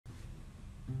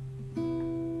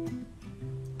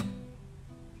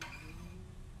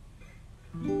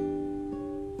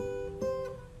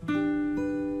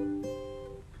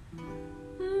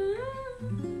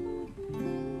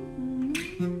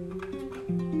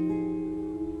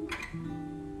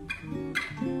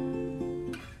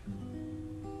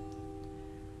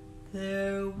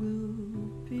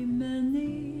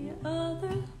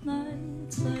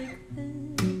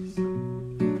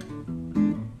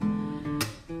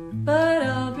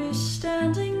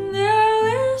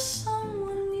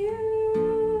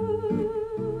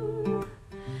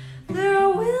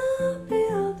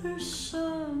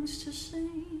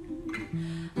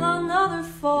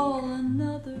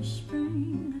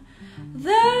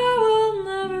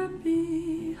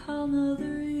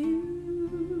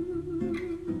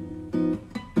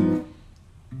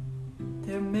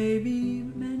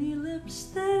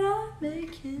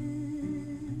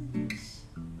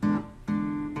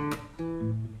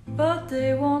but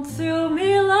they won't thrill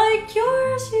me like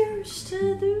yours used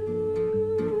to do.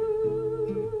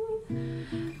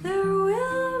 There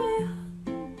will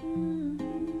be,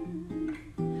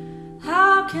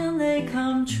 how can they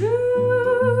come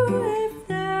true if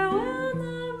there will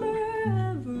never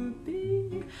ever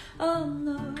be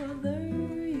another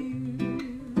you?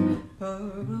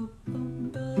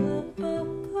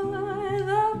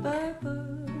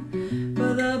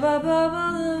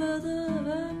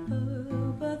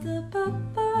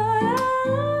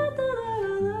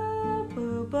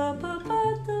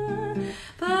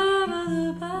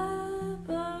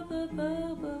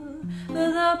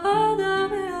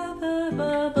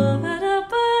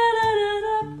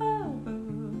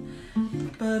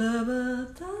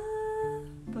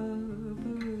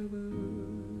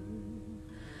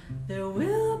 There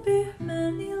will be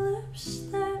many lips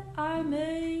that I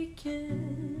may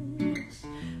kiss,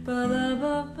 but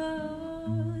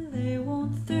they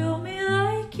won't thrill me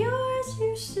like yours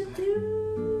used to do.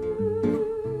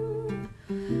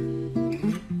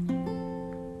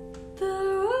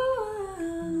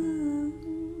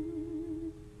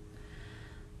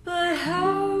 But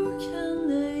how can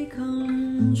they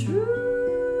come true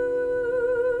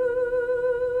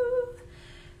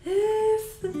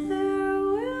if there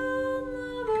will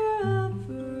never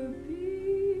ever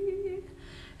be,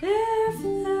 if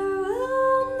there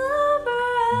will never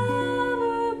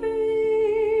ever be,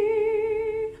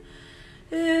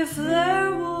 if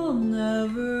there will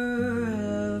never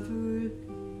ever be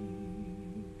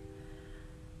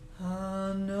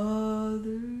another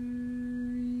you?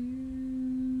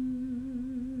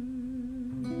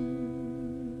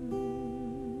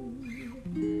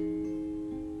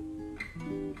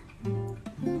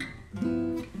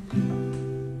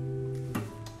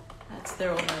 That's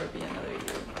There Will Never Be Another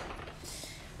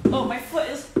You. Oh, my foot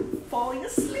is falling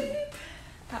asleep.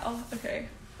 Ow. Okay.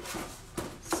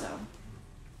 So,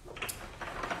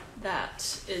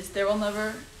 that is There Will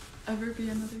Never Ever Be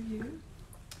Another You.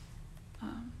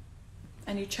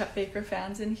 Any Chet Baker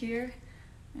fans in here?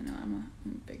 I know I'm a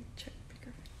big Chet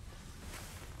Baker fan.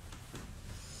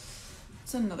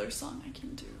 It's another song I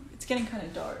can do. It's getting kind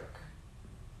of dark.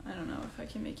 I don't know if I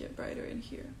can make it brighter in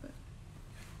here, but...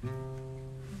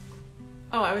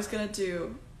 Oh, I was gonna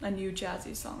do a new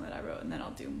jazzy song that I wrote, and then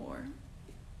I'll do more.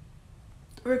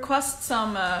 Request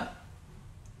some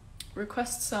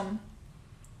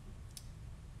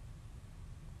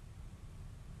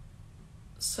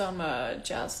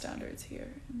jazz standards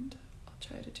here, and I'll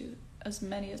try to do as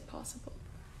many as possible.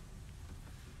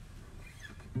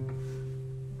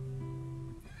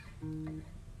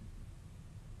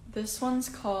 This one's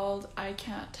called I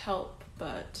Can't Help,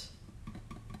 but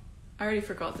I already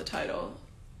forgot the title.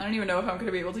 I don't even know if I'm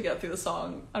gonna be able to get through the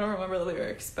song. I don't remember the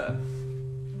lyrics, but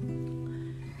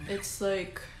it's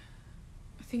like,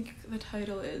 I think the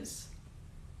title is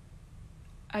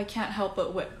I can't help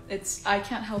but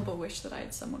wish that I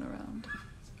had someone around.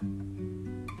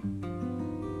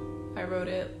 I wrote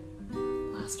it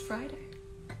last Friday.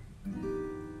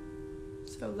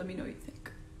 So let me know what you think.